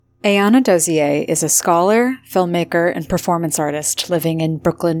Ayana Dozier is a scholar, filmmaker, and performance artist living in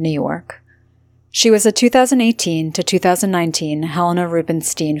Brooklyn, New York. She was a 2018 to 2019 Helena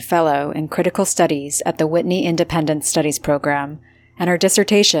Rubinstein Fellow in Critical Studies at the Whitney Independent Studies Program, and her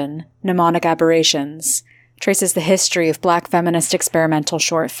dissertation, Mnemonic Aberrations, traces the history of Black feminist experimental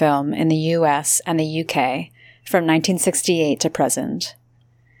short film in the US and the UK from 1968 to present.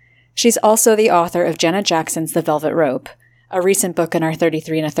 She's also the author of Janet Jackson's The Velvet Rope, a recent book in our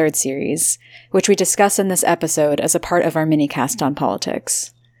 33 1/3 series, which we discuss in this episode as a part of our mini-cast on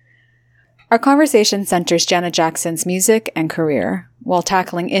politics. Our conversation centers Janet Jackson's music and career, while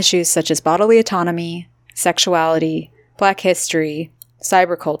tackling issues such as bodily autonomy, sexuality, Black history,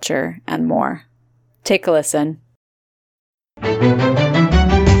 cyberculture, and more. Take a listen.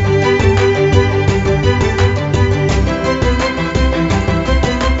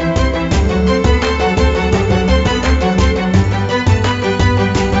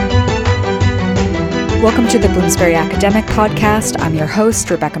 Welcome to the Bloomsbury Academic Podcast. I'm your host,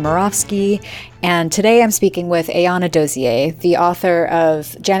 Rebecca Moravsky, and today I'm speaking with Ayana Dozier, the author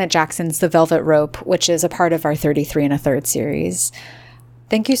of Janet Jackson's The Velvet Rope, which is a part of our 33 1/3 series.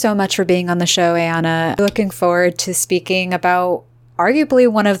 Thank you so much for being on the show, Ayana. Looking forward to speaking about arguably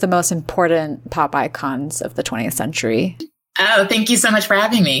one of the most important pop icons of the 20th century. Oh, thank you so much for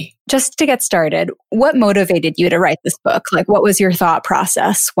having me. Just to get started, what motivated you to write this book? Like, what was your thought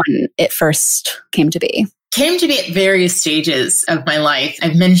process when it first came to be? Came to be at various stages of my life.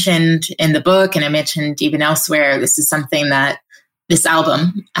 I've mentioned in the book, and I mentioned even elsewhere, this is something that this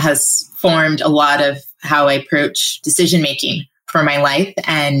album has formed a lot of how I approach decision-making for my life.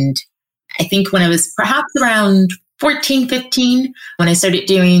 And I think when I was perhaps around 14, 15, when I started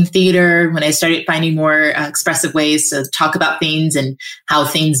doing theater, when I started finding more expressive ways to talk about things and how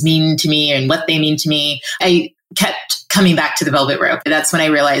things mean to me and what they mean to me, I kept coming back to The Velvet Rope. That's when I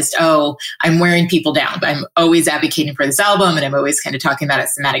realized, oh, I'm wearing people down. I'm always advocating for this album, and I'm always kind of talking about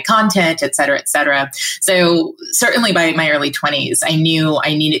its thematic content, et cetera, et cetera. So certainly by my early 20s, I knew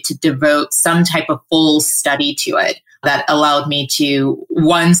I needed to devote some type of full study to it. That allowed me to,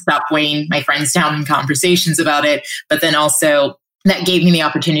 one, stop weighing my friends down in conversations about it, but then also that gave me the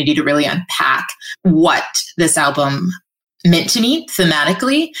opportunity to really unpack what this album meant to me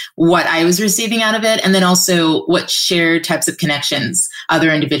thematically, what I was receiving out of it, and then also what shared types of connections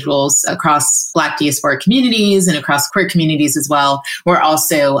other individuals across Black diaspora communities and across queer communities as well were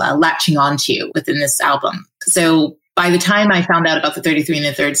also latching onto within this album. So by the time I found out about the 33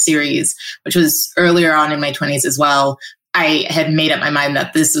 1/3 series, which was earlier on in my 20s as well, I had made up my mind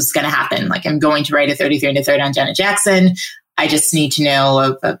that this was going to happen. Like, I'm going to write a 33 1/3 on Janet Jackson. I just need to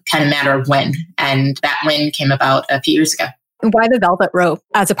know a kind of matter of when. And that when came about a few years ago. Why The Velvet Rope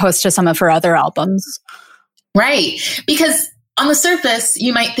as opposed to some of her other albums? Right. Because on the surface,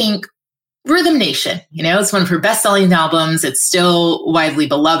 you might think, Rhythm Nation, it's one of her best-selling albums. It's still widely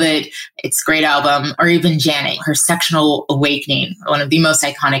beloved. It's a great album. Or even Janet, her Sexual Awakening, one of the most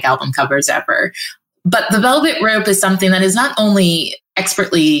iconic album covers ever. But The Velvet Rope is something that is not only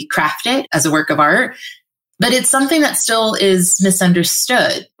expertly crafted as a work of art, but it's something that still is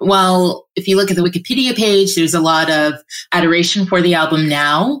misunderstood. Well, if you look at the Wikipedia page, there's a lot of adoration for the album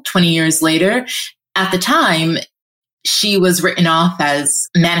now, 20 years later. At the time, she was written off as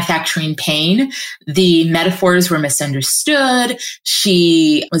manufacturing pain. The metaphors were misunderstood.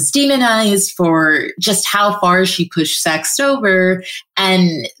 She was demonized for just how far she pushed sex over.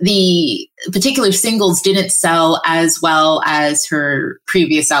 And the particular singles didn't sell as well as her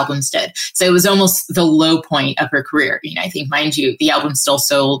previous albums did. So it was almost the low point of her career. I think, mind you, the album still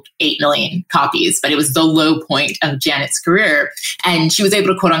sold 8 million copies, but it was the low point of Janet's career. And she was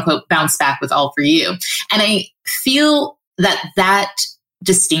able to, quote unquote, bounce back with All For You. And I feel that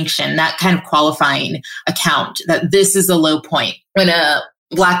distinction, that kind of qualifying account, that this is a low point when a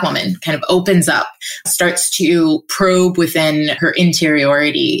Black woman kind of opens up, starts to probe within her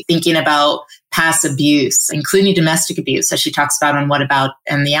interiority, thinking about past abuse, including domestic abuse, as she talks about on What About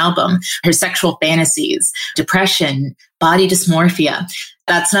in the album, her sexual fantasies, depression, body dysmorphia.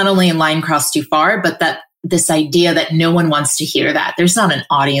 That's not only in line crossed too far, but that this idea that no one wants to hear that. There's not an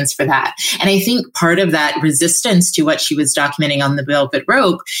audience for that. And I think part of that resistance to what she was documenting on The Velvet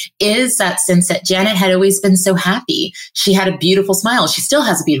Rope is that sense that Janet had always been so happy. She had a beautiful smile. She still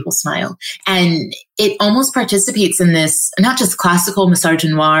has a beautiful smile. And it almost participates in this, not just classical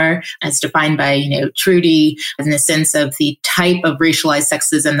misogynoir as defined by, Trudy, in the sense of the type of racialized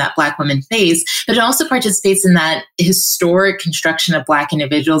sexism that Black women face, but it also participates in that historic construction of Black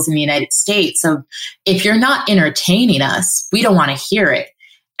individuals in the United States of, if you're not entertaining us, we don't want to hear it.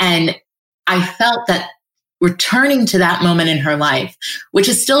 And I felt that returning to that moment in her life, which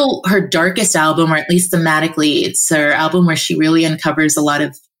is still her darkest album, or at least thematically, it's her album where she really uncovers a lot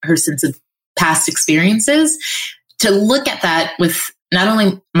of her sense of past experiences, to look at that with not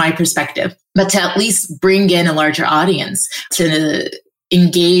only my perspective, but to at least bring in a larger audience to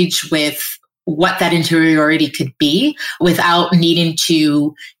engage with what that interiority could be without needing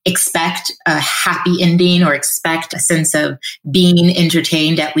to expect a happy ending or expect a sense of being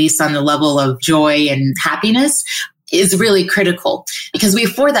entertained, at least on the level of joy and happiness, is really critical, because we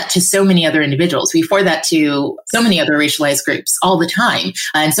afford that to so many other individuals. We afford that to so many other racialized groups all the time,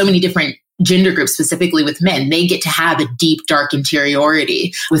 and so many different gender groups, specifically with men. They get to have a deep, dark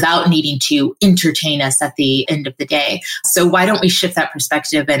interiority without needing to entertain us at the end of the day. So why don't we shift that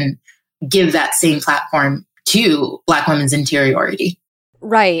perspective and give that same platform to Black women's interiority?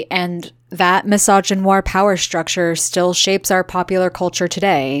 Right. And that misogynoir power structure still shapes our popular culture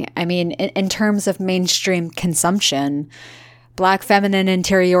today. I mean, in terms of mainstream consumption, Black feminine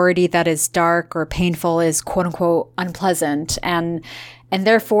interiority that is dark or painful is quote unquote unpleasant and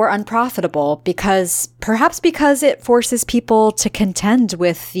therefore unprofitable, perhaps because it forces people to contend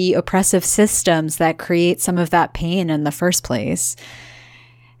with the oppressive systems that create some of that pain in the first place.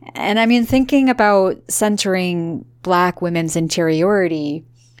 And I mean, thinking about centering Black women's interiority,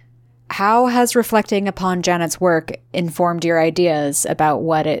 how has reflecting upon Janet's work informed your ideas about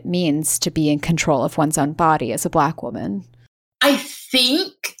what it means to be in control of one's own body as a Black woman? I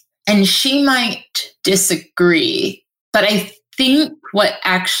think, and she might disagree, but I think what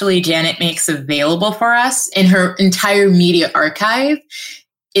actually Janet makes available for us in her entire media archive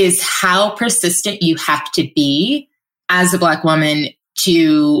is how persistent you have to be as a Black woman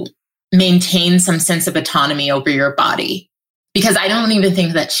to maintain some sense of autonomy over your body. Because I don't even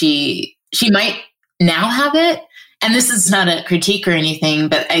think that she might now have it. And this is not a critique or anything,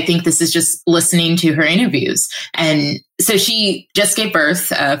 but I think this is just listening to her interviews. And so she just gave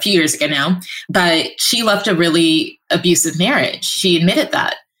birth a few years ago now, but she left a really abusive marriage. She admitted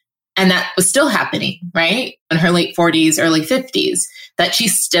that. And that was still happening, right? In her late 40s, early 50s, that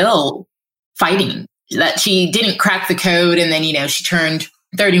she's still fighting, that she didn't crack the code. And then, she turned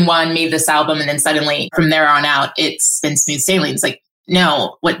 31, made this album. And then suddenly from there on out, it's been smooth sailing. It's like,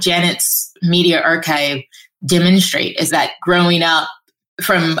 no, what Janet's media archive demonstrate is that growing up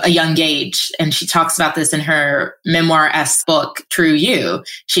from a young age, and she talks about this in her memoir-esque book, True You,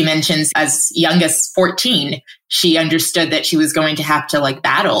 she mentions as young as 14, she understood that she was going to have to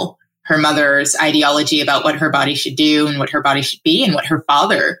battle her mother's ideology about what her body should do and what her body should be and what her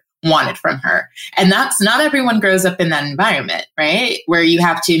father wanted from her. And that's not everyone grows up in that environment, right? Where you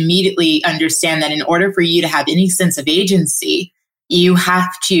have to immediately understand that in order for you to have any sense of agency, you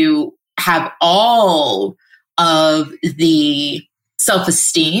have to have all of the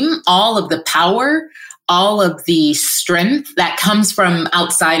self-esteem, all of the power, all of the strength that comes from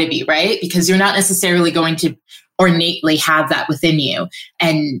outside of you, right? Because you're not necessarily going to ornately have that within you.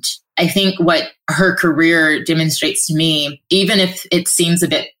 And I think what her career demonstrates to me, even if it seems a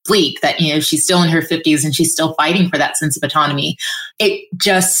bit bleak that, she's still in her 50s and she's still fighting for that sense of autonomy, it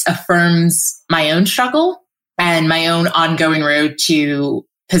just affirms my own struggle and my own ongoing road to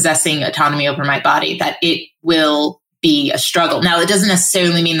possessing autonomy over my body, that it will be a struggle. Now, it doesn't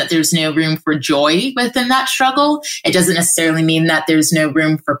necessarily mean that there's no room for joy within that struggle. It doesn't necessarily mean that there's no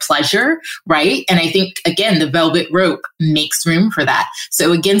room for pleasure, right? And I think, again, the velvet rope makes room for that.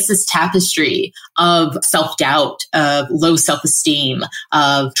 So against this tapestry of self-doubt, of low self-esteem,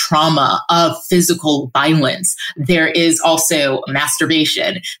 of trauma, of physical violence, there is also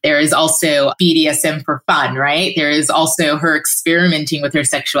masturbation. There is also BDSM for fun, right? There is also her experimenting with her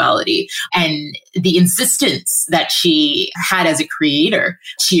sexuality and the insistence that she had as a creator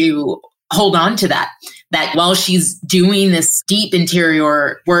to hold on to that while she's doing this deep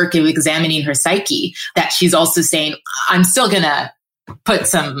interior work of examining her psyche, that she's also saying, I'm still going to put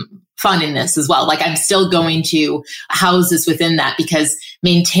some fun in this as well. I'm still going to house this within that, because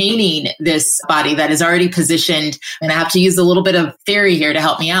maintaining this body that is already positioned, and I have to use a little bit of theory here to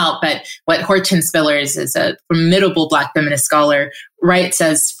help me out, but what Hortense Spillers is a formidable Black feminist scholar, writes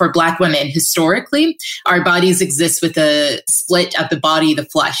as for Black women, historically, our bodies exist with a split of the body, the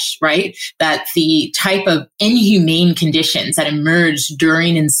flesh, right? That the type of inhumane conditions that emerged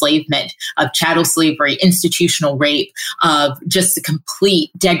during enslavement, of chattel slavery, institutional rape, of just the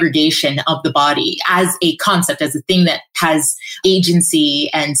complete degradation of the body as a concept, as a thing that has agency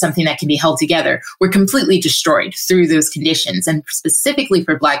and something that can be held together, were completely destroyed through those conditions. And specifically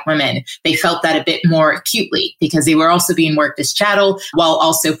for Black women, they felt that a bit more acutely because they were also being worked as chattel, while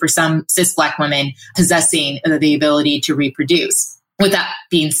also for some cis Black women possessing the ability to reproduce. With that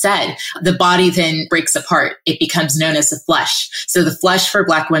being said, the body then breaks apart. It becomes known as the flesh. So the flesh for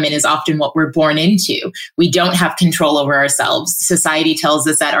Black women is often what we're born into. We don't have control over ourselves. Society tells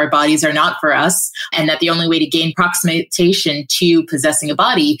us that our bodies are not for us and that the only way to gain approximation to possessing a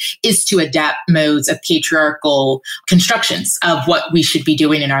body is to adapt modes of patriarchal constructions of what we should be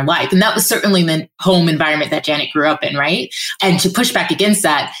doing in our life. And that was certainly the home environment that Janet grew up in, right? And to push back against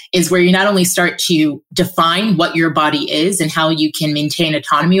that is where you not only start to define what your body is and how you can maintain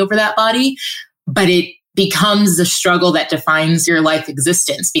autonomy over that body, but it becomes the struggle that defines your life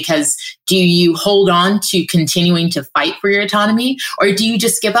existence. Because do you hold on to continuing to fight for your autonomy, or do you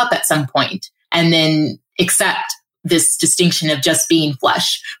just give up at some point and then accept this distinction of just being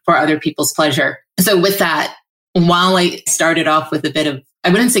flesh for other people's pleasure? So with that, while I started off with a bit of, I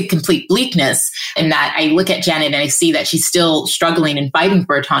wouldn't say complete bleakness, in that I look at Janet and I see that she's still struggling and fighting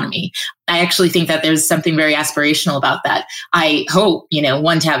for autonomy. I actually think that there's something very aspirational about that. I hope,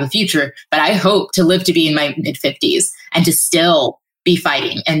 one, to have a future, but I hope to live to be in my mid-50s and to still be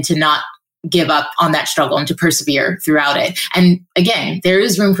fighting and to not give up on that struggle and to persevere throughout it. And again, there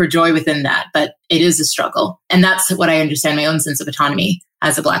is room for joy within that, but it is a struggle. And that's what I understand my own sense of autonomy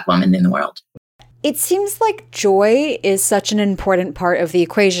as a Black woman in the world. It seems like joy is such an important part of the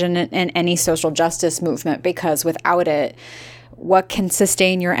equation in any social justice movement, because without it, what can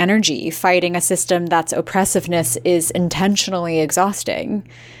sustain your energy? Fighting a system that's oppressiveness is intentionally exhausting.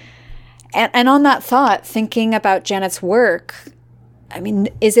 And on that thought, thinking about Janet's work, I mean,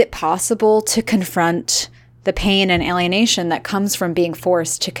 is it possible to confront the pain and alienation that comes from being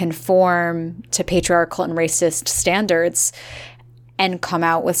forced to conform to patriarchal and racist standards and come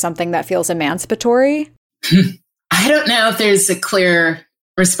out with something that feels emancipatory? I don't know if there's a clear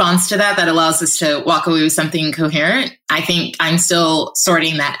response to that allows us to walk away with something coherent. I think I'm still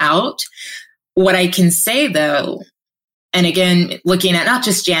sorting that out. What I can say, though, and again, looking at not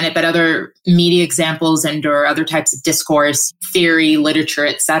just Janet, but other media examples and or other types of discourse, theory, literature,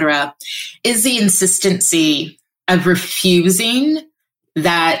 etc., is the insistency of refusing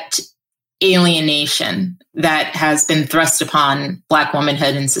that alienation that has been thrust upon Black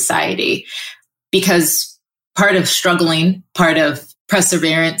womanhood in society. Because part of struggling, part of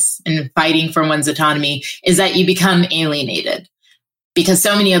perseverance and fighting for one's autonomy is that you become alienated. Because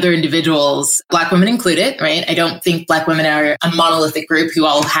so many other individuals, Black women included, right? I don't think Black women are a monolithic group who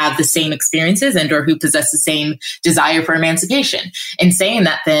all have the same experiences and or who possess the same desire for emancipation. In saying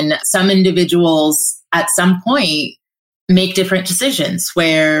that, then some individuals at some point make different decisions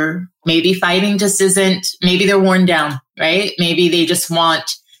where maybe fighting just isn't, maybe they're worn down, right? Maybe they just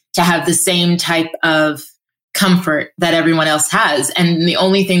want to have the same type of comfort that everyone else has. And the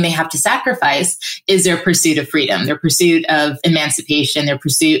only thing they have to sacrifice is their pursuit of freedom, their pursuit of emancipation, their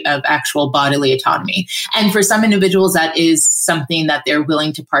pursuit of actual bodily autonomy. And for some individuals, that is something that they're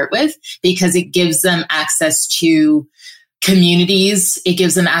willing to part with because it gives them access to communities. It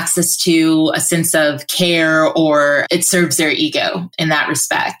gives them access to a sense of care, or it serves their ego in that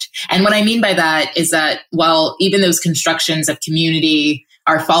respect. And what I mean by that is that while even those constructions of community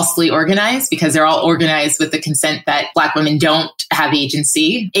are falsely organized because they're all organized with the consent that Black women don't have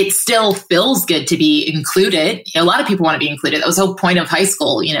agency, it still feels good to be included. A lot of people want to be included. That was the whole point of high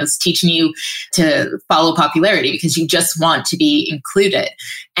school, is teaching you to follow popularity because you just want to be included.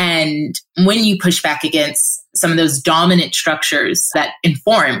 And when you push back against some of those dominant structures that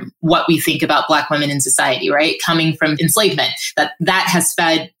inform what we think about Black women in society, right? Coming from enslavement, that has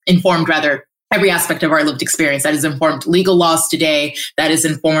informed every aspect of our lived experience. That has informed legal laws today. That has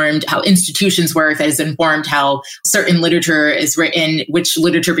informed how institutions work. That has informed how certain literature is written, which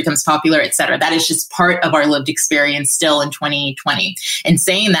literature becomes popular, et cetera. That is just part of our lived experience still in 2020. And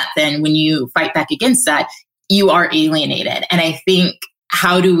saying that, then when you fight back against that, you are alienated. And I think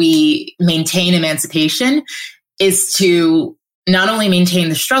how do we maintain emancipation is to not only maintain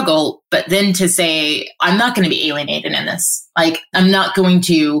the struggle, but then to say, I'm not going to be alienated in this. I'm not going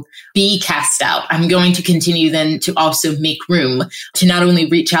to be cast out. I'm going to continue then to also make room to not only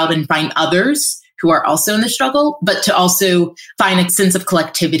reach out and find others who are also in the struggle, but to also find a sense of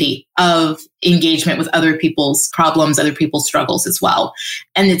collectivity, of engagement with other people's problems, other people's struggles as well.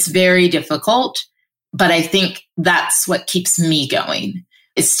 And it's very difficult, but I think that's what keeps me going,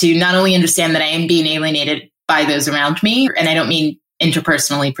 is to not only understand that I am being alienated by those around me, and I don't mean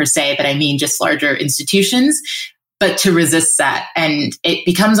interpersonally per se, but I mean just larger institutions, but to resist that. And it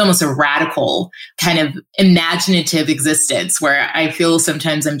becomes almost a radical kind of imaginative existence where I feel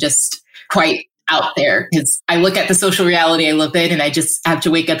sometimes I'm just quite out there because I look at the social reality I live in and I just have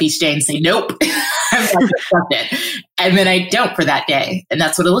to wake up each day and say, nope, I'm not going to accept it. And then I don't for that day. And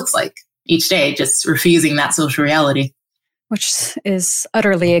that's what it looks like each day, just refusing that social reality. which is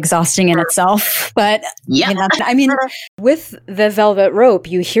utterly exhausting in itself. But, yeah. I mean, with The Velvet Rope,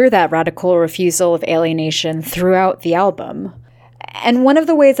 you hear that radical refusal of alienation throughout the album. And one of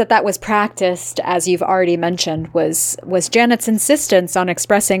the ways that that was practiced, as you've already mentioned, was Janet's insistence on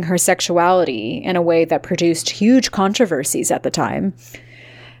expressing her sexuality in a way that produced huge controversies at the time.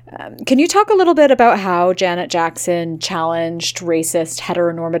 Can you talk a little bit about how Janet Jackson challenged racist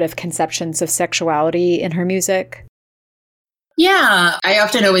heteronormative conceptions of sexuality in her music? Yeah, I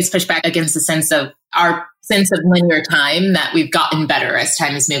often always push back against the sense of our sense of linear time, that we've gotten better as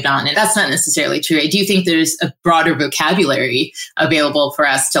time has moved on. And that's not necessarily true. I do think there's a broader vocabulary available for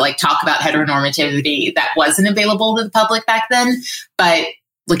us to talk about heteronormativity that wasn't available to the public back then. But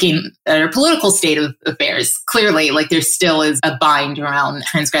looking at our political state of affairs, clearly, there still is a bind around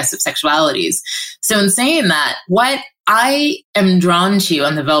transgressive sexualities. So in saying that, what I am drawn to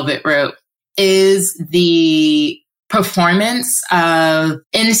on The Velvet Rope is the performance of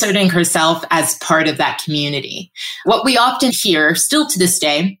inserting herself as part of that community. What we often hear still to this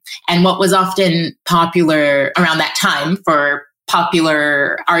day, and what was often popular around that time for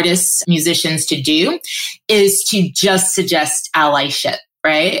popular artists, musicians to do, is to just suggest allyship,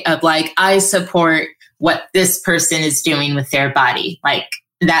 right? Of I support what this person is doing with their body.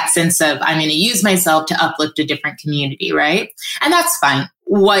 That sense of, I'm going to use myself to uplift a different community, right? And that's fine.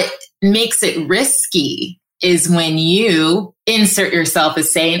 What makes it risky is when you insert yourself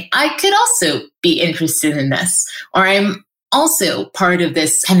as saying, I could also be interested in this, or I'm also part of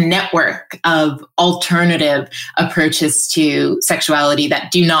this kind of network of alternative approaches to sexuality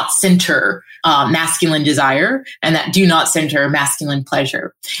that do not center masculine desire and that do not center masculine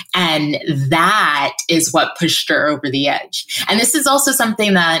pleasure. And that is what pushed her over the edge. And this is also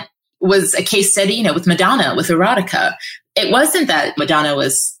something that was a case study, with Madonna, with Erotica. It wasn't that Madonna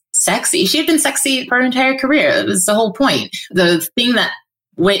was sexy. She had been sexy for her entire career. It was the whole point. The thing that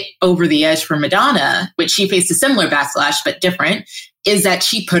went over the edge for Madonna, which she faced a similar backlash, but different, is that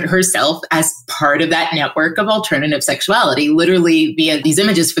she put herself as part of that network of alternative sexuality, literally via these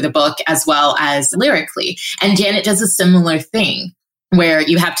images for the book, as well as lyrically. And Janet does a similar thing, where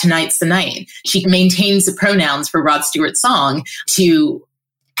you have Tonight's the Night. She maintains the pronouns for Rod Stewart's song to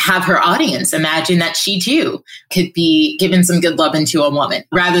have her audience imagine that she too could be given some good love into a woman,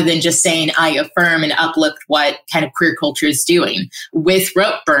 rather than just saying, I affirm and uplift what kind of queer culture is doing. With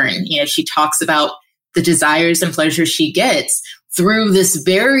Rope Burn, she talks about the desires and pleasures she gets through this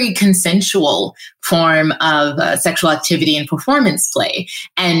very consensual form of sexual activity and performance play.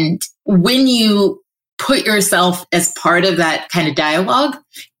 And when you put yourself as part of that kind of dialogue,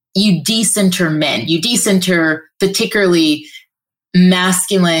 you decenter men, you decenter particularly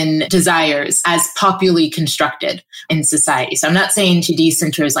masculine desires as popularly constructed in society. So I'm not saying to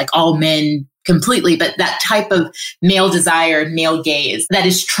decenter is all men completely, but that type of male desire, male gaze that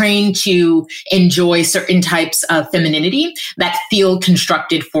is trained to enjoy certain types of femininity that feel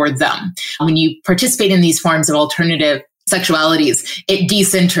constructed for them. When you participate in these forms of alternative sexualities, it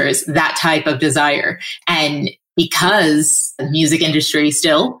decenters that type of desire. And because the music industry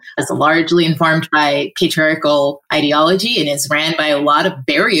still is largely informed by patriarchal ideology and is ran by a lot of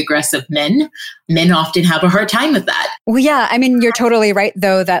very aggressive men often have a hard time with that. Well, yeah, I mean, you're totally right,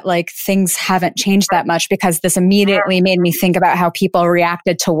 though, that things haven't changed that much, because this immediately made me think about how people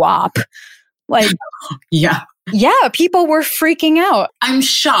reacted to WAP. Yeah. Yeah, people were freaking out. I'm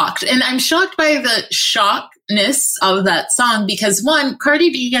shocked. And I'm shocked by the shockness of that song because, one, Cardi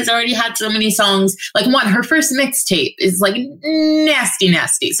B has already had so many songs. Her first mixtape is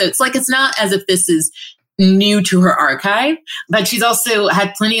nasty. So it's not as if this is new to her archive, but she's also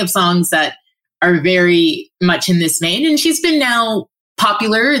had plenty of songs that are very much in this vein. And she's been now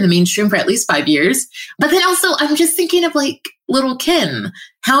popular in the mainstream for at least 5 years. But then also, I'm just thinking of Lil' Kim.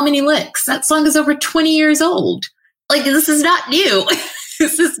 How many licks? That song is over 20 years old. This is not new.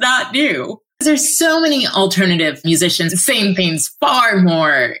 This is not new. There's so many alternative musicians saying things far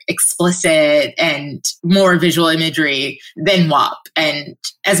more explicit and more visual imagery than WAP. And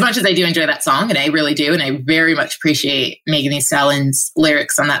as much as I do enjoy that song, and I really do, and I very much appreciate Megan Thee Stallion's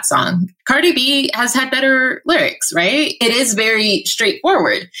lyrics on that song, Cardi B has had better lyrics, right? It is very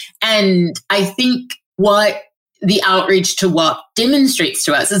straightforward. And I think what the outreach to WAP demonstrates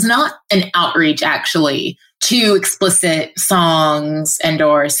to us is not an outreach actually to explicit songs and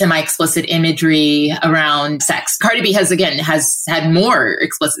or semi-explicit imagery around sex. Cardi B has had more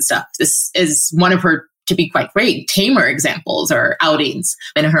explicit stuff. This is one of her, to be quite frank, tamer examples or outings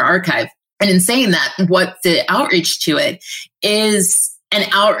in her archive. And in saying that, what the outreach to it is an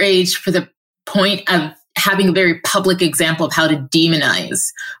outrage for the point of having a very public example of how to demonize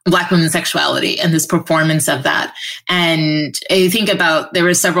Black women's sexuality and this performance of that. And I think about, there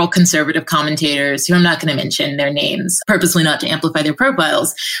were several conservative commentators who I'm not going to mention their names, purposely not to amplify their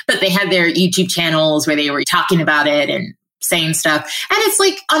profiles, but they had their YouTube channels where they were talking about it and saying stuff. And it's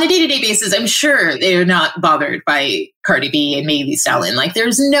like on a day-to-day basis, I'm sure they're not bothered by Cardi B and Megan Thee Stallion. Like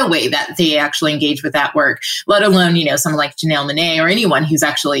there's no way that they actually engage with that work, let alone, someone like Janelle Monáe or anyone who's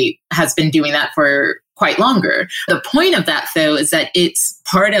actually has been doing that for quite longer. The point of that, though, is that it's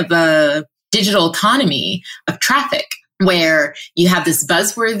part of a digital economy of traffic, where you have this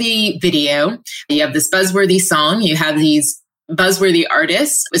buzzworthy video, you have this buzzworthy song, you have these buzzworthy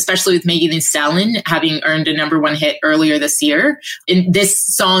artists, especially with Megan Thee Stallion having earned a #1 hit earlier this year. And this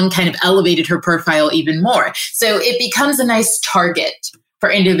song kind of elevated her profile even more. So it becomes a nice target for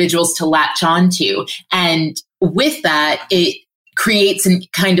individuals to latch onto. And with that, it creates a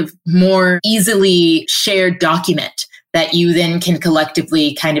kind of more easily shared document that you then can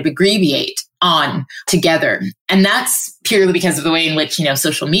collectively kind of abbreviate on together. And that's purely because of the way in which,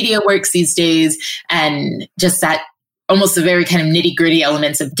 social media works these days, and just that almost the very kind of nitty-gritty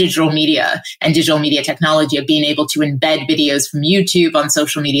elements of digital media and digital media technology, of being able to embed videos from YouTube on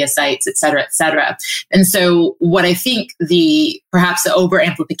social media sites, et cetera, et cetera. And so what I think perhaps the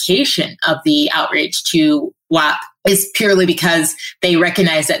over-amplification of the outrage to WAP is purely because they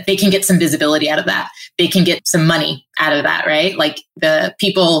recognize that they can get some visibility out of that. They can get some money out of that, right? Like the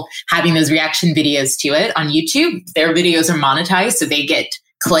people having those reaction videos to it on YouTube, their videos are monetized, so they get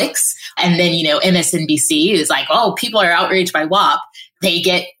clicks. And then, MSNBC is like, oh, people are outraged by WAP. They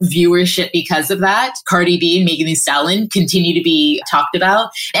get viewership because of that. Cardi B and Megan Thee Stallion continue to be talked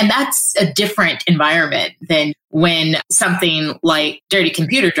about. And that's a different environment than when something like Dirty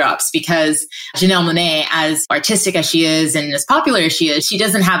Computer drops, because Janelle Monáe, as artistic as she is and as popular as she is, she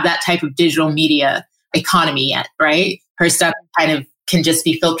doesn't have that type of digital media economy yet, right? Her stuff kind of can just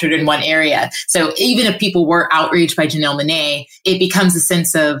be filtered in one area. So even if people were outraged by Janelle Monáe, it becomes a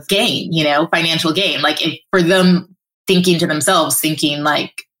sense of gain, financial gain. Like for them thinking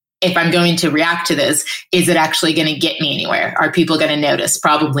like, if I'm going to react to this, is it actually going to get me anywhere? Are people going to notice?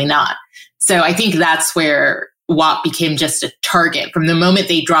 Probably not. So I think that's where WAP became just a target. From the moment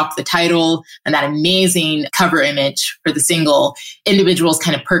they dropped the title and that amazing cover image for the single, individuals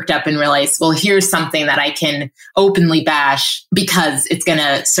kind of perked up and realized, well, here's something that I can openly bash because it's going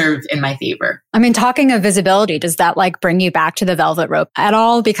to serve in my favor. I mean, talking of visibility, does that bring you back to the Velvet Rope at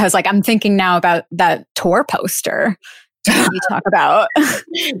all? Because I'm thinking now about that tour poster you talk about.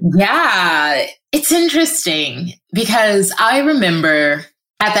 Yeah, it's interesting because I remember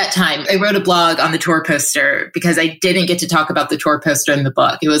at that time, I wrote a blog on the tour poster because I didn't get to talk about the tour poster in the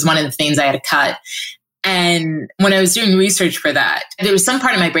book. It was one of the things I had to cut. And when I was doing research for that, there was some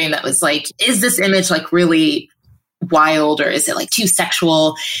part of my brain that was like, is this image really wild, or is it too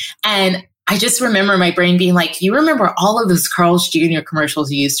sexual? And I just remember my brain being like, you remember all of those Carl's Jr.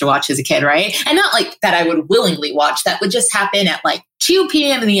 commercials you used to watch as a kid, right? And not that I would willingly watch. That would just happen at 2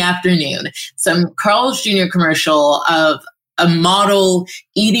 p.m. in the afternoon. Some Carl's Jr. commercial of a model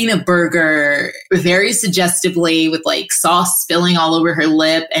eating a burger very suggestively with sauce spilling all over her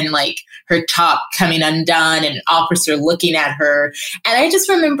lip and her top coming undone and an officer looking at her. And I just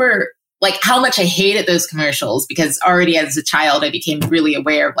remember how much I hated those commercials, because already as a child, I became really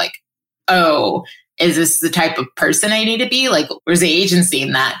aware of oh, is this the type of person I need to be? Where's the agency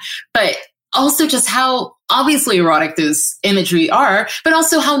in that? But also just how obviously erotic those imagery are, but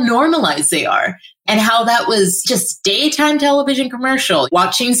also how normalized they are. And how that was just daytime television commercial,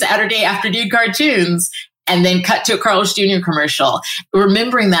 watching Saturday afternoon cartoons, and then cut to a Carl's Jr. commercial.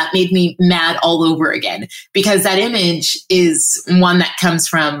 Remembering that made me mad all over again, because that image is one that comes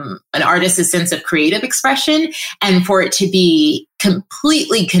from an artist's sense of creative expression. And for it to be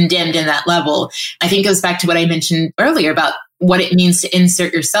completely condemned in that level, I think goes back to what I mentioned earlier about what it means to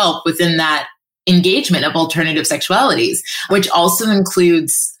insert yourself within that engagement of alternative sexualities, which also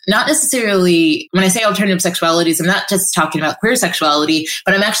includes not necessarily, when I say alternative sexualities, I'm not just talking about queer sexuality,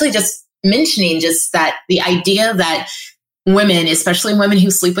 but I'm actually just mentioning just that the idea that women, especially women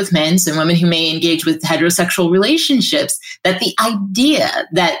who sleep with men, so women who may engage with heterosexual relationships, that the idea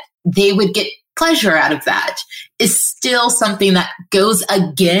that they would get pleasure out of that is still something that goes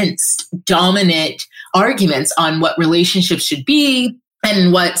against dominant arguments on what relationships should be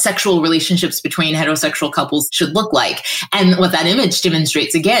and what sexual relationships between heterosexual couples should look like. And what that image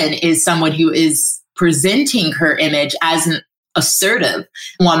demonstrates, again, is someone who is presenting her image as an assertive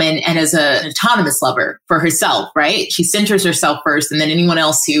woman and as an autonomous lover for herself, right? She centers herself first, and then anyone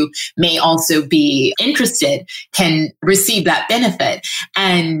else who may also be interested can receive that benefit.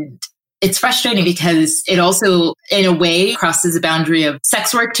 And it's frustrating because it also, in a way, crosses the boundary of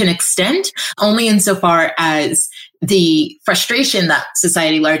sex work to an extent, only insofar as the frustration that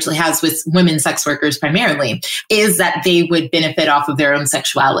society largely has with women sex workers primarily is that they would benefit off of their own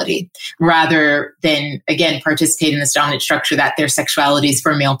sexuality rather than, again, participate in this dominant structure that their sexuality is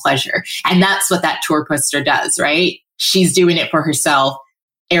for male pleasure. And that's what that tour poster does, right? She's doing it for herself.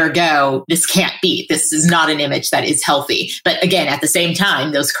 Ergo, this can't be. This is not an image that is healthy. But again, at the same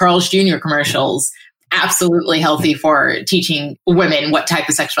time, those Carl's Jr. commercials, absolutely healthy for teaching women what type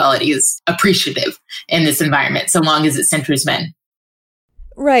of sexuality is appreciative in this environment, so long as it centers men.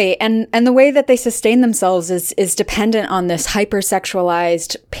 Right. And the way that they sustain themselves is dependent on this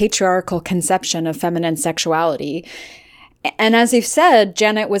hypersexualized patriarchal conception of feminine sexuality. And as you've said,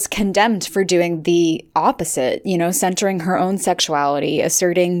 Janet was condemned for doing the opposite, centering her own sexuality,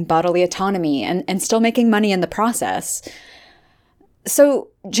 asserting bodily autonomy, and still making money in the process. So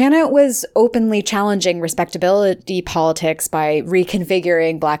Janet was openly challenging respectability politics by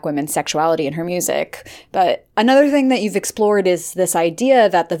reconfiguring Black women's sexuality in her music. But another thing that you've explored is this idea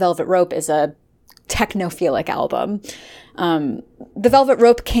that The Velvet Rope is a technophilic album. The Velvet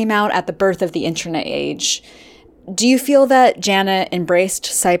Rope came out at the birth of the internet age. Do you feel that Janet embraced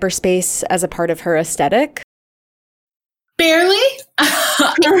cyberspace as a part of her aesthetic? Barely.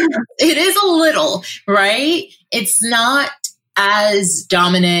 It is a little, right? It's not as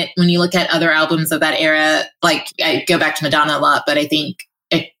dominant when you look at other albums of that era. Like, I go back to Madonna a lot, but I think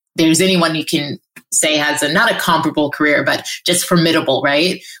if there's anyone you can say has not a comparable career, but just formidable,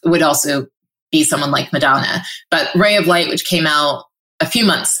 right? It would also be someone like Madonna. But Ray of Light, which came out a few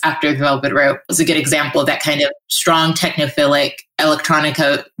months after The Velvet Rope, was a good example of that kind of strong technophilic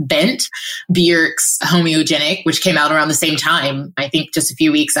electronica bent. Björk's Homoeugenic, which came out around the same time, I think just a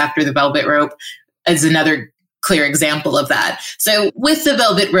few weeks after The Velvet Rope, is another clear example of that. So with The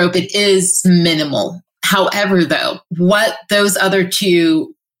Velvet Rope, it is minimal. However, though, what those other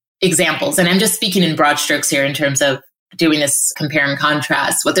two examples, and I'm just speaking in broad strokes here in terms of doing this compare and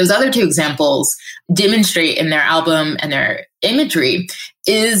contrast, what those other two examples demonstrate in their album and their imagery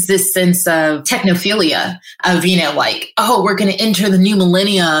is this sense of technophilia of, like, oh, we're going to enter the new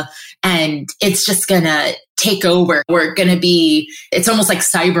millennia and it's just going to take over. We're going to be, it's almost like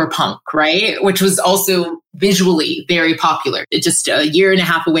cyberpunk, right? Which was also visually very popular. It's just a year and a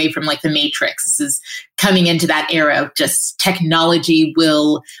half away from like The Matrix. This is coming into that era of just technology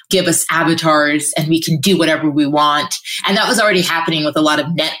will give us avatars and we can do whatever we want. And that was already happening with a lot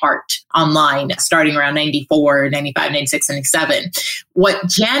of net art online starting around 94, 95, 96, 97. What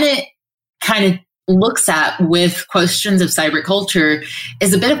Janet kind of looks at with questions of cyber culture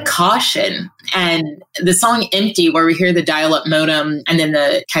is a bit of caution. And the song Empty, where we hear the dial-up modem and then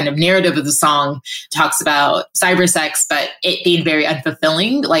the kind of narrative of the song talks about cyber sex, but it being very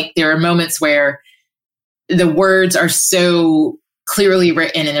unfulfilling. Like, there are moments where the words are so clearly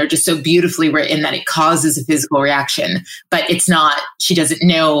written and they're just so beautifully written that it causes a physical reaction, but it's not, she doesn't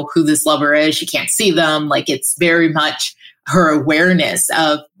know who this lover is. She can't see them. Like, it's very much her awareness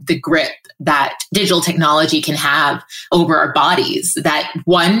of the grip that digital technology can have over our bodies, that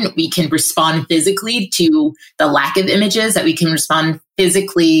one, we can respond physically to the lack of images, that we can respond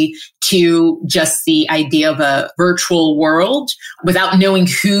physically to just the idea of a virtual world without knowing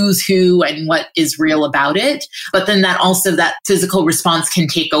who's who and what is real about it. But then that also, that physical response can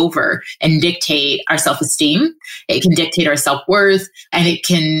take over and dictate our self-esteem. It can dictate our self-worth, and it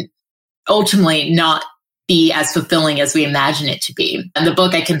can ultimately not be as fulfilling as we imagine it to be. In the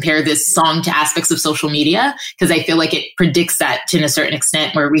book, I compare this song to aspects of social media because I feel like it predicts that to a certain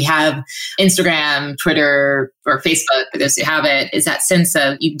extent, where we have Instagram, Twitter, or Facebook, for those who have it, is that sense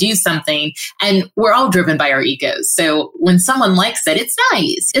of you do something and we're all driven by our egos. So when someone likes it, it's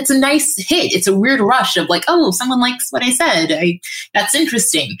nice. It's a nice hit. It's a weird rush of like, oh, someone likes what I said. That's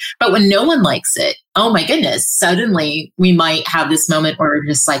interesting. But when no one likes it, oh my goodness, suddenly we might have this moment where we're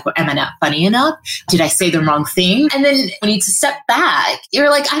just like, well, am I not funny enough? Did I say the wrong thing? And then when you step back,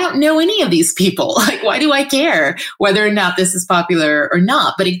 you're like, I don't know any of these people. Like, why do I care whether or not this is popular or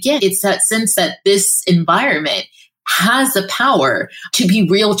not? But again, it's that sense that this environment has the power to be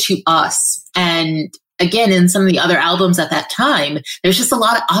real to us. And again, in some of the other albums at that time, there's just a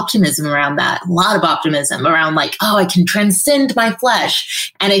lot of optimism around that, a lot of optimism around like, oh, I can transcend my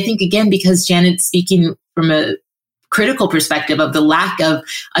flesh. And I think, again, because Janet's speaking from a critical perspective of the lack of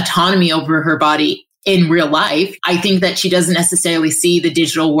autonomy over her body in real life, I think that she doesn't necessarily see the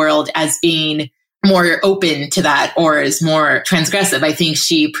digital world as being more open to that or is more transgressive. I think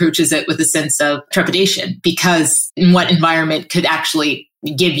she approaches it with a sense of trepidation, because in what environment could actually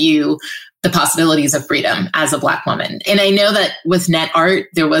give you the possibilities of freedom as a Black woman. And I know that with net art,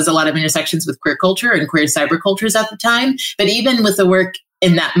 there was a lot of intersections with queer culture and queer cyber cultures at the time. But even with the work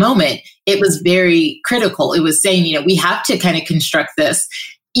in that moment, it was very critical. It was saying, we have to kind of construct this,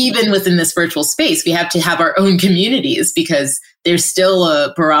 even within this virtual space. We have to have our own communities because there's still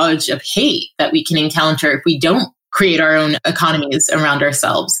a barrage of hate that we can encounter if we don't create our own economies around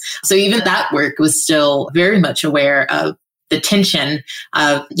ourselves. So even that work was still very much aware of the tension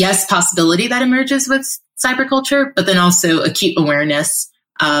of, yes, possibility that emerges with cyberculture, but then also acute awareness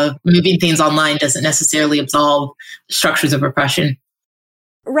of moving things online doesn't necessarily absolve structures of oppression.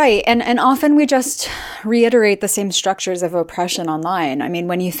 Right. And often we just reiterate the same structures of oppression online. I mean,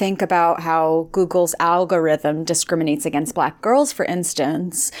 when you think about how Google's algorithm discriminates against Black girls, for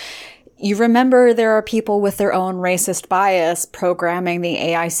instance, you remember there are people with their own racist bias programming the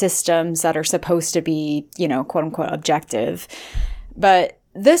AI systems that are supposed to be, quote unquote, objective. But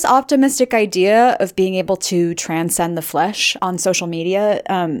this optimistic idea of being able to transcend the flesh on social media,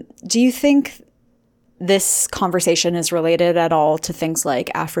 do you think this conversation is related at all to things like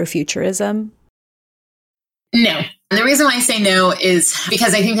Afrofuturism? No. And the reason why I say no is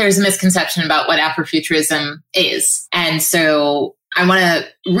because I think there's a misconception about what Afrofuturism is. And so I want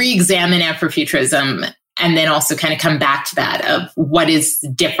to re-examine Afrofuturism and then also kind of come back to that of what is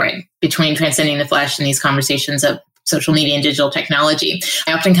different between transcending the flesh and these conversations of social media and digital technology.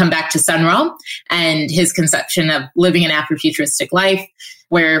 I often come back to Sun Ra and his conception of living an Afrofuturistic life,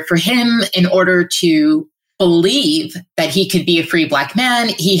 where for him, in order to believe that he could be a free Black man,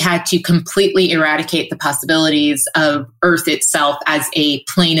 he had to completely eradicate the possibilities of Earth itself as a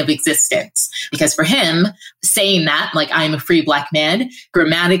plane of existence. Because for him, saying that, like, I'm a free Black man,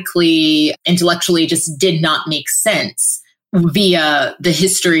 grammatically, intellectually, just did not make sense via the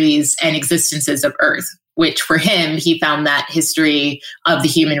histories and existences of Earth, which for him, he found that history of the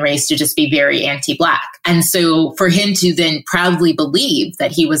human race to just be very anti-Black. And so for him to then proudly believe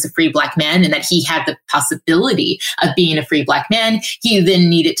that he was a free Black man and that he had the possibility of being a free Black man, he then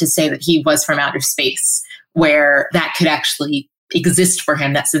needed to say that he was from outer space, where that could actually exist for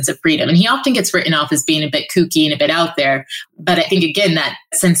him, that sense of freedom. And he often gets written off as being a bit kooky and a bit out there. But I think, again, that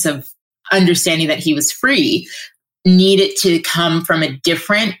sense of understanding that he was free needed to come from a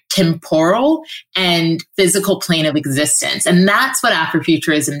different temporal and physical plane of existence. And that's what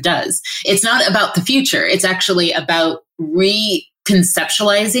Afrofuturism does. It's not about the future. It's actually about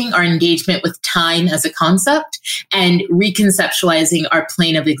reconceptualizing our engagement with time as a concept and reconceptualizing our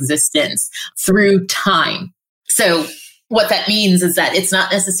plane of existence through time. So what that means is that it's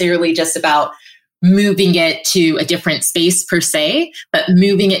not necessarily just about moving it to a different space per se, but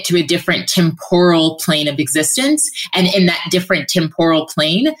moving it to a different temporal plane of existence. And in that different temporal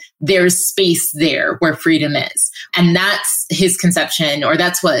plane, there's space there where freedom is. And that's his conception, or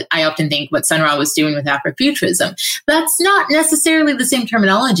that's what I often think what Sun Ra was doing with Afrofuturism. That's not necessarily the same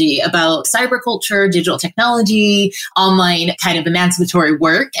terminology about cyberculture, digital technology, online kind of emancipatory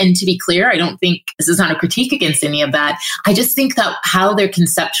work. And to be clear, I don't think this is not a critique against any of that. I just think that how they're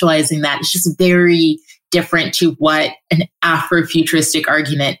conceptualizing that is just very different to what an Afrofuturistic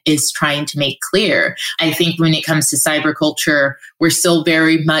argument is trying to make clear. I think when it comes to cyberculture, we're still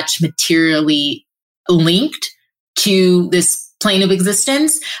very much materially linked to this plane of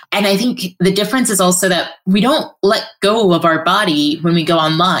existence. And I think the difference is also that we don't let go of our body when we go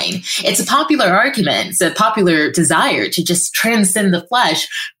online. It's a popular argument. It's a popular desire to just transcend the flesh,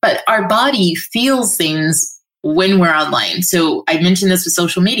 but our body feels things when we're online. So I mentioned this with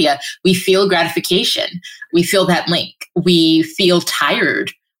social media. We feel gratification. We feel that link. We feel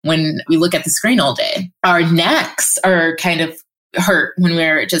tired when we look at the screen all day. Our necks are kind of hurt when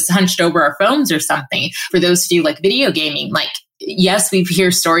we're just hunched over our phones or something. For those who do like video gaming, like, yes, we hear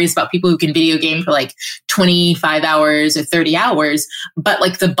stories about people who can video game for like 25 hours or 30 hours, but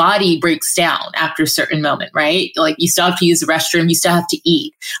like the body breaks down after a certain moment, right? Like you still have to use the restroom, you still have to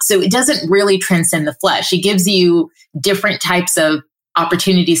eat. So it doesn't really transcend the flesh. It gives you different types of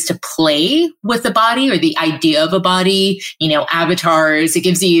opportunities to play with the body or the idea of a body, avatars. It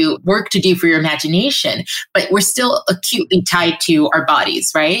gives you work to do for your imagination, but we're still acutely tied to our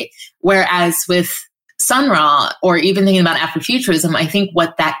bodies, right? Whereas with Sun Ra, or even thinking about Afrofuturism, I think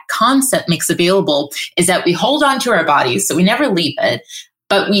what that concept makes available is that we hold on to our bodies, so we never leave it,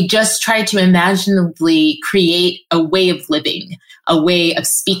 but we just try to imaginatively create a way of living, a way of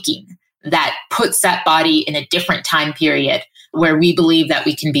speaking that puts that body in a different time period where we believe that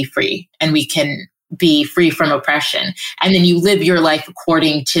we can be free and we can be free from oppression. And then you live your life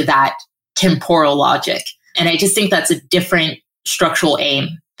according to that temporal logic. And I just think that's a different structural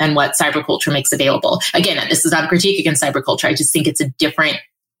aim than what cyberculture makes available. Again, this is not a critique against cyberculture. I just think it's a different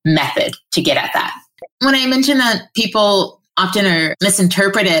method to get at that. When I mention that people often are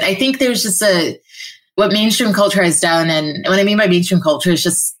misinterpreted, I think there's just what mainstream culture has done. And what I mean by mainstream culture is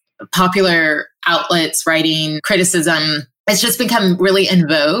just popular outlets writing criticism. It's just become really in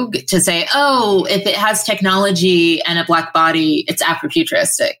vogue to say, oh, if it has technology and a Black body, it's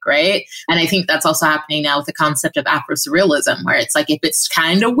Afrofuturistic, right? And I think that's also happening now with the concept of Afro-surrealism, where it's like, if it's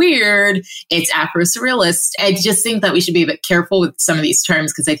kind of weird, it's Afro-surrealist. I just think that we should be a bit careful with some of these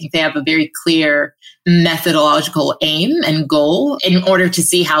terms because I think they have a very clear methodological aim and goal in order to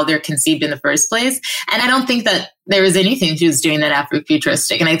see how they're conceived in the first place. And I don't think that there was anything she was doing that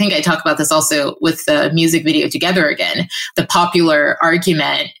Afrofuturistic. And I think I talk about this also with the music video Together Again. The popular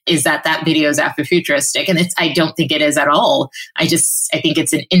argument is that video is Afrofuturistic. And I don't think it is at all. I think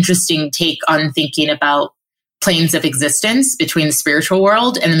it's an interesting take on thinking about planes of existence between the spiritual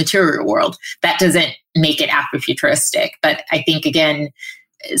world and the material world. That doesn't make it Afrofuturistic. But I think, again,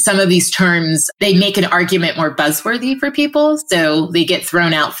 some of these terms, they make an argument more buzzworthy for people. So they get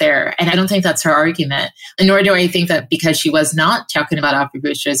thrown out there. And I don't think that's her argument. And nor do I think that because she was not talking about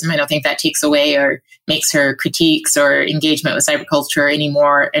Afrofuturism, I don't think that takes away or makes her critiques or engagement with cyberculture any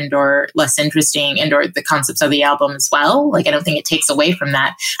more and or less interesting and or the concepts of the album as well. Like, I don't think it takes away from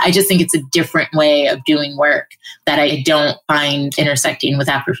that. I just think it's a different way of doing work that I don't find intersecting with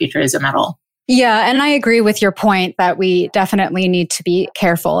Afrofuturism at all. Yeah, and I agree with your point that we definitely need to be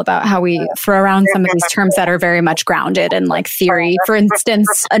careful about how we throw around some of these terms that are very much grounded in like theory. For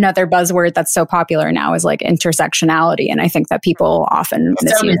instance, another buzzword that's so popular now is like intersectionality. And I think that people often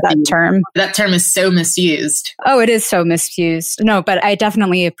misuse that term. That term is so misused. Oh, it is so misused. No, but I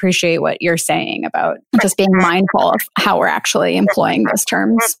definitely appreciate what you're saying about just being mindful of how we're actually employing those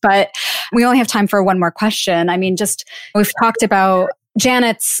terms. But we only have time for one more question. I mean, we've talked about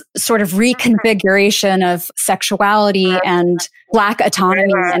Janet's sort of reconfiguration of sexuality and Black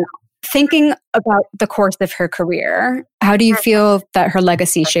autonomy and thinking about the course of her career. How do you feel that her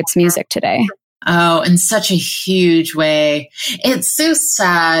legacy shapes music today? Oh, in such a huge way. It's so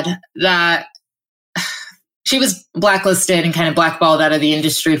sad that she was blacklisted and kind of blackballed out of the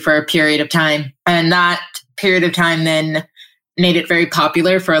industry for a period of time. And that period of time then made it very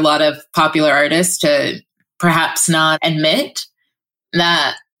popular for a lot of popular artists to perhaps not admit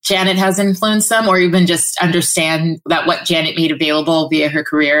that Janet has influenced them or even just understand that what Janet made available via her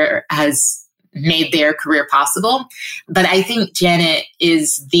career has made their career possible. But I think Janet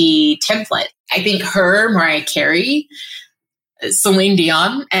is the template. I think her, Mariah Carey, Celine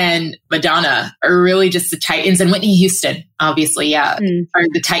Dion, and Madonna are really just the titans, and Whitney Houston, obviously, are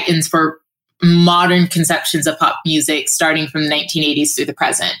the titans for modern conceptions of pop music starting from the 1980s through the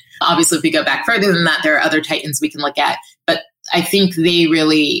present. Obviously, if we go back further than that, there are other titans we can look at. But I think they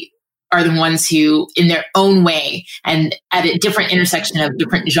really are the ones who, in their own way and at a different intersection of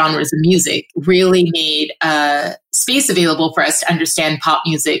different genres of music, really made a space available for us to understand pop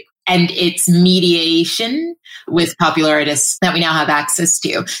music and its mediation with popular artists that we now have access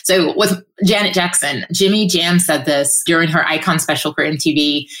to. So with Janet Jackson, Jimmy Jam said this during her Icon special for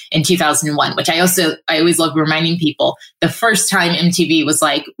MTV in 2001, which I always love reminding people. The first time MTV was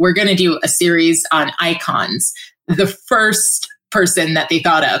like, we're going to do a series on icons. The first person that they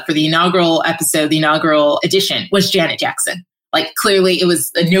thought of for the inaugural episode, the inaugural edition, was Janet Jackson. Like, clearly it was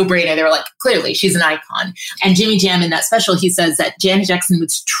a no-brainer. They were like, clearly she's an icon. And Jimmy Jam in that special, he says that Janet Jackson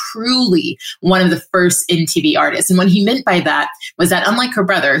was truly one of the first MTV artists. And what he meant by that was that unlike her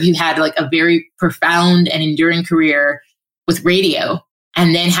brother, who had like a very profound and enduring career with radio,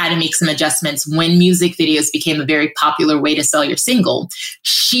 and then had to make some adjustments when music videos became a very popular way to sell your single,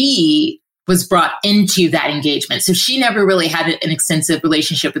 she was brought into that engagement. So she never really had an extensive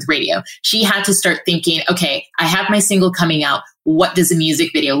relationship with radio. She had to start thinking, okay, I have my single coming out. What does a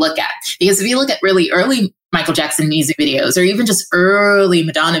music video look at? Because if you look at really early Michael Jackson music videos, or even just early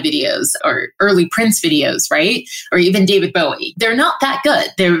Madonna videos, or early Prince videos, right? Or even David Bowie, they're not that good.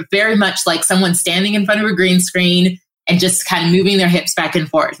 They're very much like someone standing in front of a green screen and just kind of moving their hips back and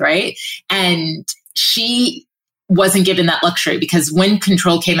forth, right? And she wasn't given that luxury because when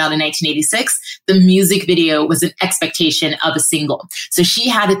Control came out in 1986, the music video was an expectation of a single. So she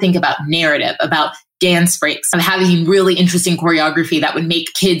had to think about narrative, about dance breaks, of having really interesting choreography that would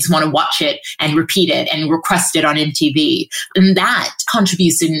make kids want to watch it and repeat it and request it on MTV. And that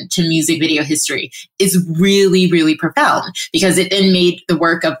contribution to music video history is really, really profound because it then made the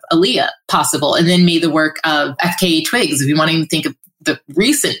work of Aaliyah possible and then made the work of FKA Twigs, if you want to even think of the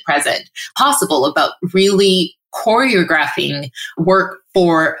recent present, possible, about really choreographing work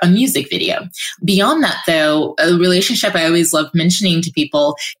for a music video. Beyond that, though, a relationship I always love mentioning to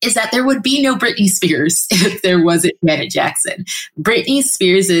people is that there would be no Britney Spears if there wasn't Janet Jackson. Britney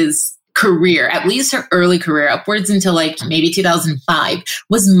Spears's career, at least her early career, upwards until like maybe 2005,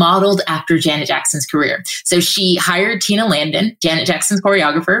 was modeled after Janet Jackson's career. So she hired Tina Landon, Janet Jackson's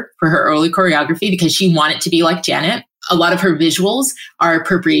choreographer, for her early choreography because she wanted to be like Janet. A lot of her visuals are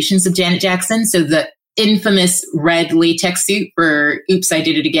appropriations of Janet Jackson. So the infamous red latex suit for Oops, I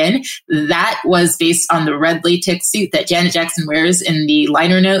Did It Again, that was based on the red latex suit that Janet Jackson wears in the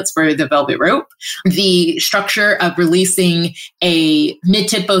liner notes for The Velvet Rope. The structure of releasing a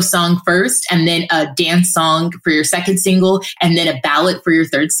mid-tempo song first and then a dance song for your second single and then a ballad for your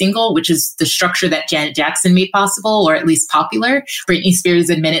third single, which is the structure that Janet Jackson made possible, or at least popular. Britney Spears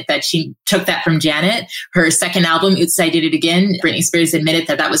admitted that she took that from Janet. Her second album, Oops, I Did It Again, Britney Spears admitted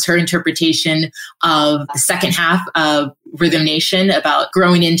that that was her interpretation of the second half of Rhythm Nation about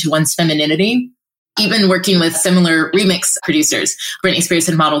growing into one's femininity. Even working with similar remix producers, Britney Spears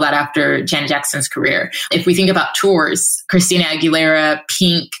had modeled that after Janet Jackson's career. If we think about tours, Christina Aguilera,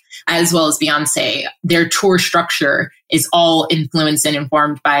 Pink, as well as Beyonce, their tour structure is all influenced and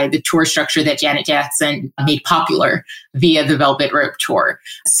informed by the tour structure that Janet Jackson made popular via the Velvet Rope tour.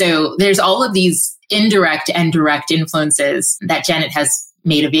 So there's all of these indirect and direct influences that Janet has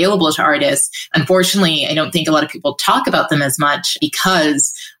made available to artists. Unfortunately, I don't think a lot of people talk about them as much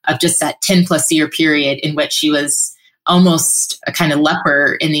because of just that 10 plus year period in which she was almost a kind of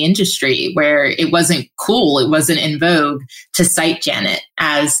leper in the industry, where it wasn't cool, it wasn't in vogue to cite Janet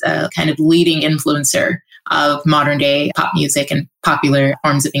as a kind of leading influencer of modern day pop music and popular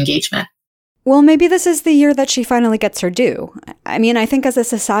forms of engagement. Well, maybe this is the year that she finally gets her due. I mean, I think as a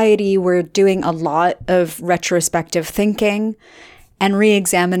society, we're doing a lot of retrospective thinking and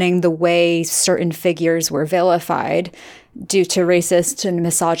re-examining the way certain figures were vilified due to racist and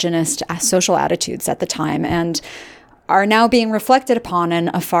misogynist social attitudes at the time, and are now being reflected upon in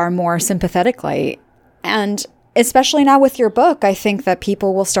a far more sympathetic light. And especially now with your book, I think that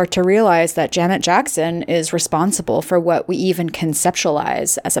people will start to realize that Janet Jackson is responsible for what we even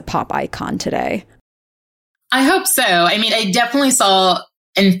conceptualize as a pop icon today. I hope so. I mean, I definitely saw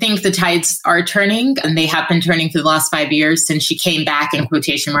and think the tides are turning, and they have been turning for the last 5 years since she came back, in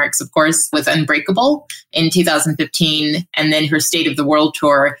quotation marks, of course, with Unbreakable in 2015, and then her State of the World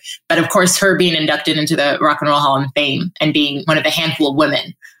tour. But of course, her being inducted into the Rock and Roll Hall of Fame and being one of the handful of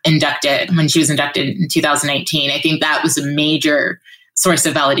women inducted when she was inducted in 2018, I think that was a major source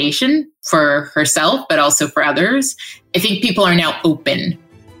of validation for herself, but also for others. I think people are now open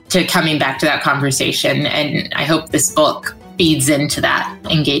to coming back to that conversation, and I hope this book feeds into that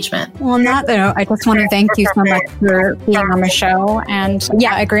engagement. Well, on that note, I just want to thank you so much for being on the show and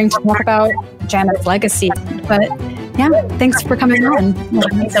agreeing to talk about Janet's legacy. But thanks for coming on.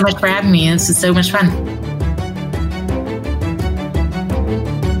 Thanks so much for having me. This was so much fun.